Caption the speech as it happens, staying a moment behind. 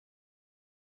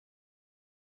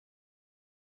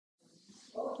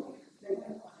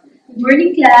Good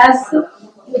morning, class.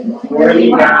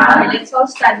 Morning, ma'am. Let's all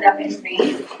stand up and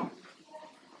pray.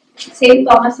 Saint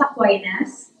Thomas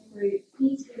Aquinas.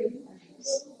 Please pray for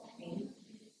us. Okay.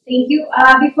 Thank you.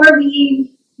 Before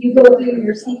you go to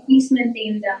your seat, please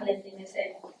maintain the cleanliness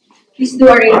and please do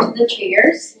arrange the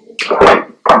chairs.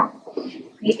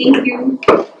 Okay, thank you.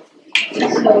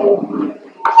 So,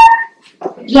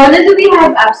 Jonah, do we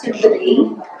have absent today?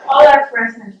 All are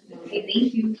present. Okay,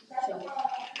 thank you. So,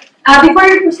 before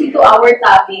we proceed to our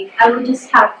topic, I will just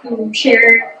have to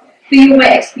share to you my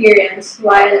experience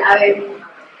while I'm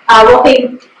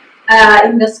working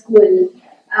in the school.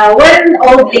 One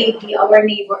old lady, our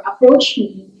neighbor, approached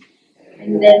me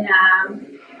and then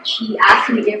she asked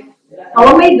me if how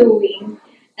am I doing,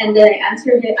 and then I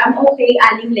answered her, I'm okay,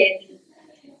 Aling Letty,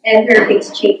 and her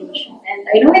face changed. And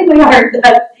I know in my heart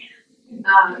that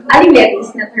Aling Letty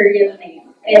is not her real name.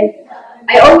 And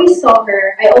I always saw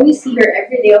her, I always see her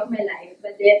every day of my life,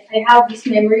 but then I have this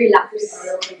memory lapse.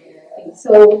 Okay,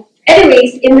 so,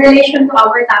 anyways, in relation to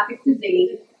our topic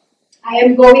today, we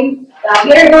are going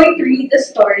to read a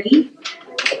story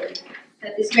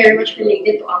that is very much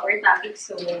related to our topic.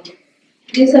 So,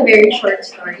 this is a very short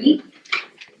story.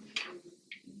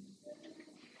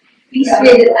 Please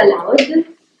read it aloud.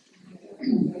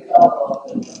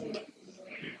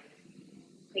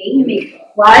 Okay, you make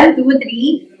 1, 2,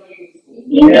 3.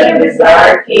 In a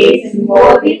bizarre case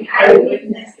involving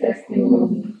eyewitness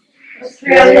testimony,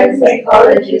 Australian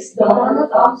psychologist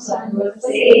Donald Thompson was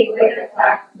saved by the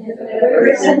fact that the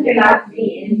person cannot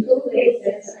be in two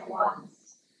places at once.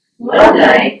 One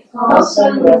night,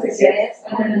 Thompson was a guest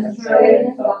on an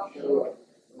Australian talk show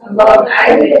about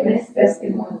eyewitness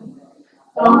testimony.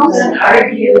 Thompson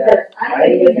argued that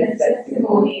eyewitness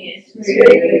testimony is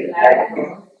really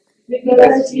reliable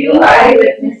because few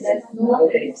eyewitnesses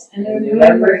noticed and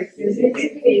remembered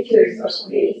specific features of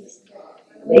place.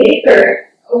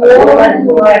 Later, a woman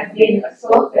who had been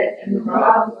assaulted and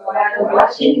robbed while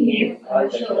watching him on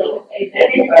the show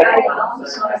identified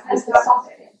Thompson as the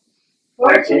suspect.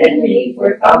 Fortunately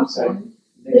for Thompson,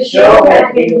 the show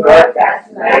had been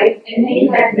broadcast live and he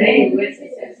had many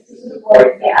witnesses to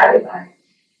support the alibi.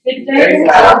 It turns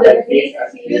out that his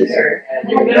accuser had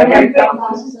remembered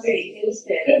Thompson's face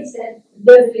instead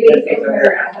the face of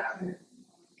her attacker.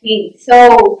 Okay,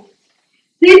 so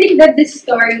do you think that this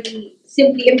story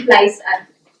simply implies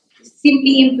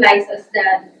us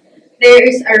that there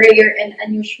is a rare and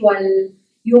unusual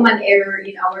human error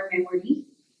in our memory?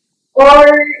 Or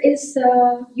is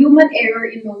human error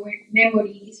in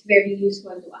memory is very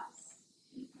useful to us?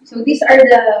 So these are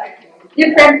the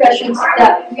different questions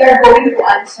that we are going to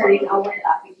answer in our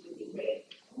topic today.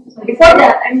 So before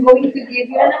that, I'm going to give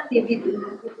you an activity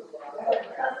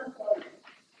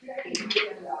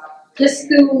just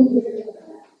to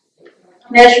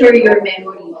measure your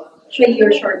memory, actually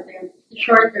your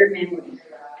short-term memory.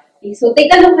 Okay, so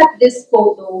take a look at this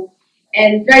photo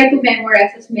and try to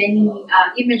memorize as many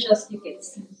images you can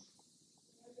see.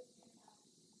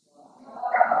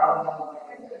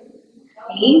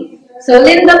 Okay, so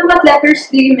Linda, what letters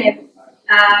do you remember?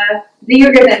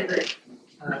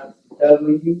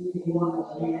 W, G,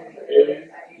 A,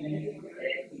 E,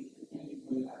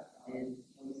 and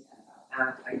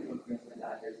I don't remember the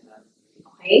others now.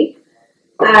 Okay,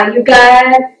 you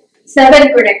got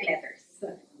 7 correct letters.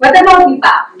 What about you,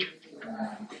 Papi?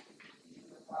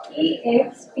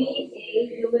 EXPAWUGA.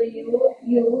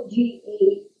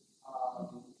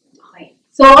 Okay,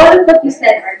 so all of what you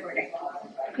said are correct.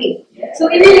 Okay, so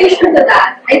in relation to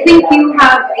that, I think you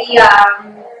have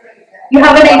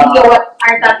an idea what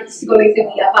our topic is going to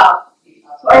be about.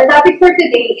 So our topic for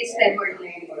today is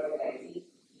memory.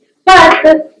 But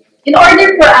in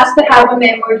order for us to have a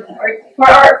memory,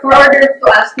 or for order to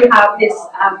us to have this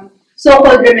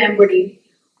so-called remembering,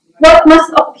 what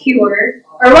must occur,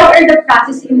 or what are the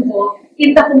processes involved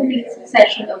in the complete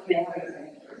succession of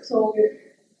memory? So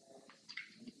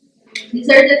these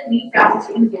are the 3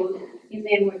 processes involved in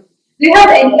memory. Do you have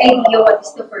any idea what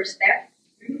is the first step?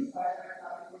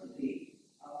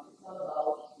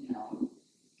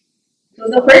 So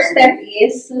the first step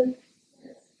is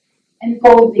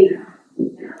encoding.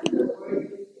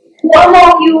 Who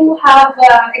among you have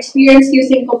experience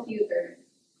using computer?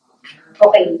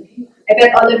 Okay, I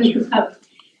bet all of you have.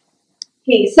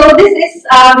 Okay, so this is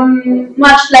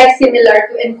much like similar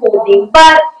to encoding,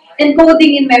 but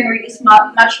encoding in memory is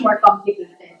much more complicated.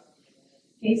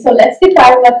 Okay, so let's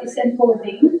define what is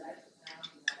encoding.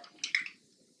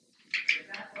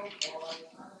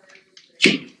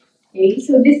 Okay,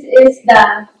 so this is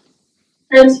the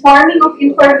transforming of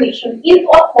information into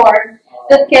a form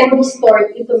that can be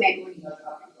stored into memory.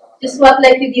 Just what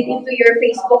like you did into your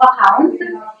Facebook account,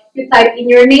 you type in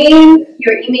your name,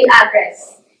 your email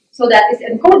address. So that is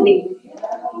encoding.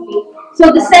 Okay.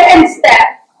 So the second step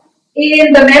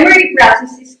in the memory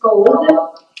process is called.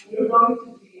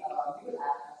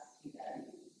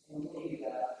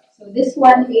 So this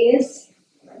one is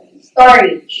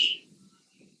storage,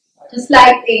 just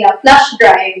like a flash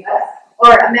drive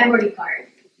or a memory card.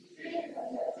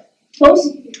 So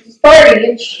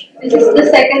storage, this is the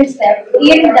second step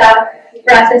in the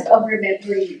process of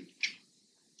remembering.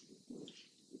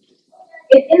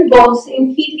 It involves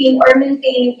in keeping or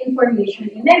maintaining information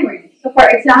in memory. So for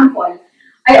example,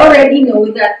 I already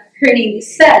know that her name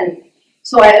is Sel.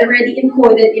 So I already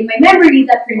encoded in my memory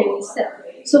that her name is Sel.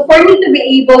 So for me to be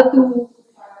able to,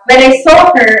 when I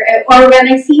saw her or when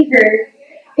I see her,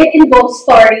 it involves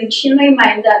storage in my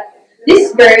mind that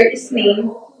this girl is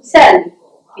named Sel.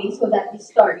 Okay, so that is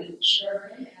storage.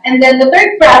 And then the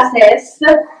third process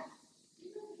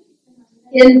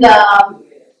in the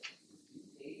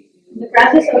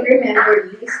process of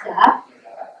remembering is the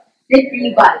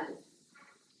retrieval.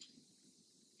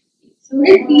 So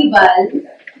retrieval,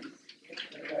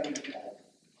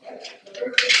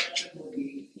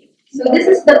 so this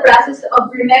is the process of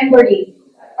remembering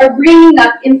or bringing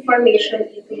up information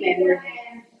into memory.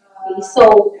 Okay,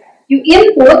 so you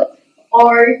input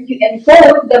or you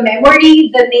encode the memory,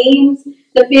 the names,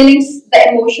 the feelings, the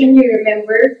emotion you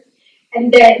remember,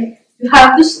 and then you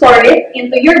have to store it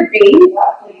into your brain,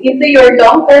 into your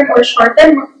long-term or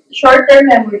short-term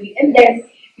memory, and then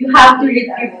you have to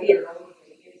retrieve it.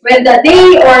 When the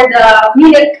day or the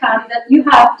minute comes that you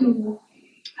have to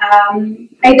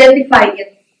identify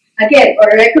it again or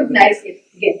recognize it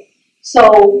again.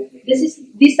 So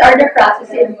these are the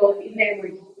processes involved in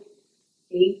memory.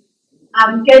 Okay.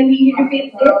 Can we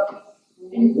repeat it?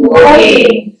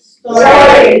 Encoding,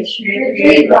 storage,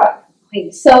 retrieval. Okay.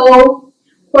 So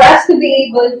for us to be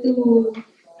able to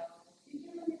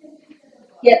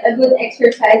get a good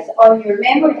exercise on your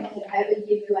memory, I will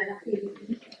give you an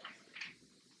activity.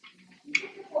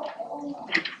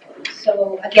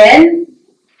 So again,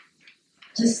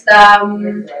 just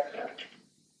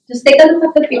just take a look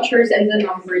at the pictures and the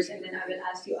numbers, and then I will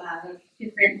ask you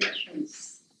different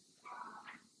questions.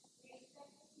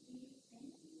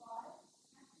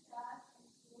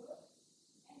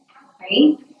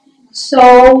 Okay.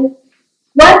 So,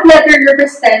 what letter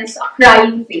represents a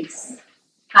crying face?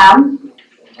 Ham?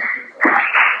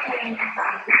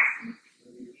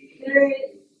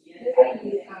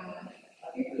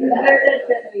 Inverted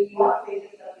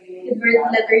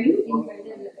letter U?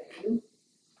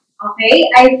 Okay,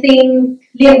 I think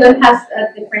Lyndon has a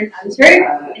different answer.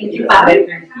 Thank you, Pam.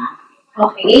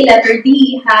 Okay, letter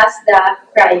D has the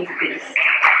crying face.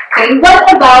 Okay,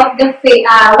 what about the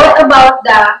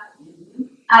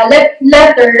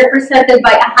letter represented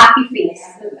by a happy face?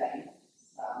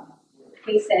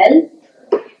 Hazel?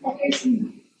 Okay,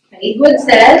 good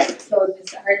says. So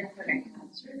these are the correct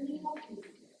answer.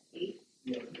 Okay.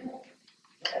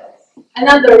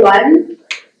 Another one.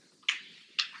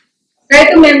 Try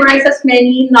to memorize as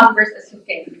many numbers as you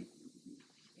can.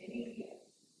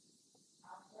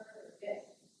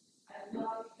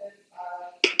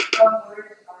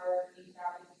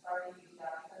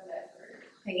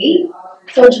 Okay.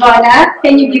 So Jonah,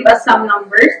 can you give us some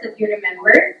numbers that you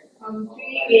remember?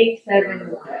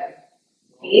 3871.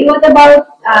 Okay. What about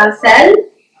Sel?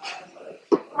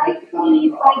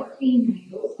 5359.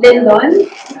 Lyndon?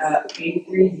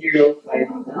 83052.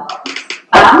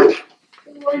 Pam?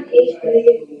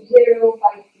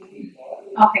 218053.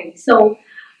 Okay. So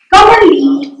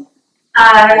commonly,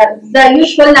 the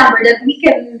usual number that we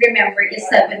can remember is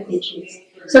 7 digits.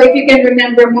 So if you can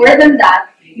remember more than that,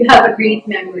 you have a great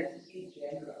memory.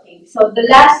 Okay, so the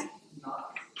last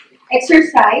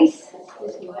exercise,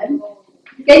 this one.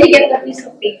 Can you get a piece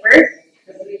of paper?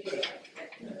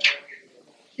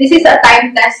 This is a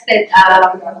time-tested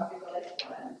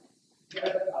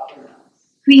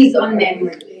quiz on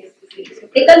memory. Okay, so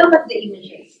take a look at the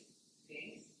images.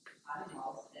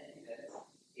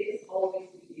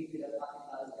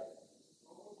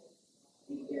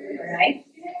 Alright?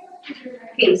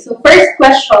 Okay, so first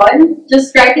question,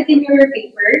 just write it in your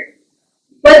paper.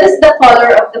 What is the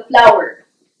color of the flower?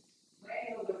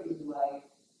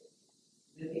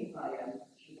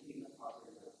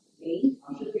 Okay.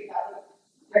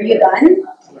 Are you done?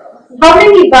 How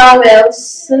many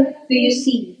vowels do you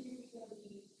see?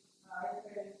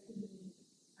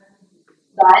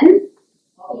 Done?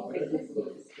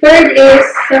 Third is,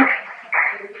 to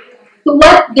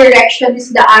what direction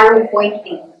is the arrow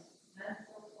pointing?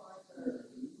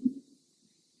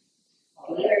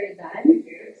 Okay, are you done?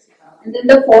 And then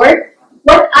the fourth,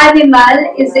 What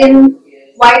animal is in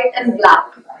white and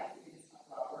black?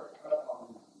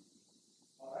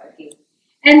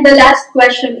 And the last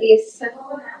question is,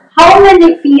 how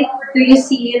many feet do you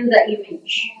see in the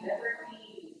image?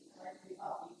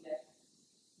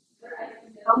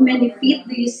 How many feet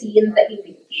do you see in the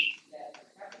image?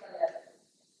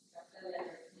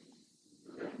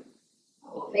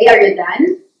 Okay, are you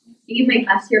done? You may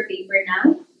pass your paper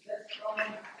now.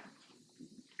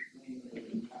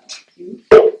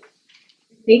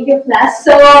 Thank you, class.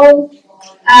 So,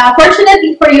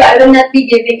 fortunately for you, I will not be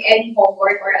giving any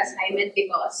homework or assignment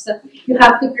because you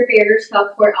have to prepare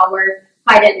yourself for our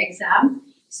final exam.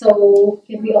 So,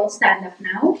 can we all stand up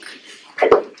now?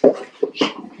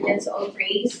 Let's all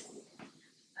praise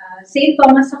Saint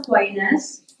Thomas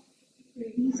Aquinas.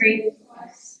 Pray for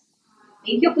us.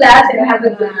 Thank you, class, and have a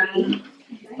good day.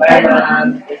 Bye,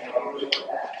 ma'am.